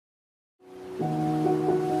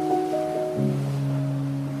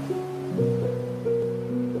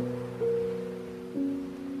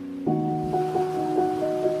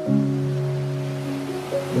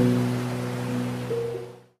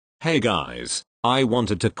Hey guys, I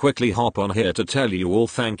wanted to quickly hop on here to tell you all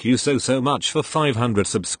thank you so much for 500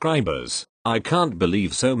 subscribers. I can't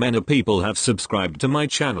believe so many people have subscribed to my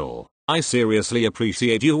channel. I seriously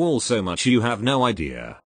appreciate you all so much, you have no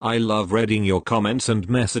idea. I love reading your comments and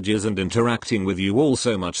messages and interacting with you all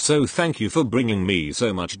so much, so thank you for bringing me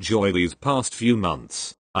so much joy these past few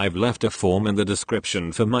months. I've left a form in the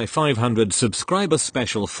description for my 500 subscriber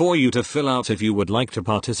special for you to fill out if you would like to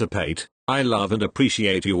participate. I love and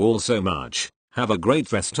appreciate you all so much. Have a great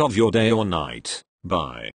rest of your day or night.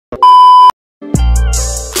 Bye.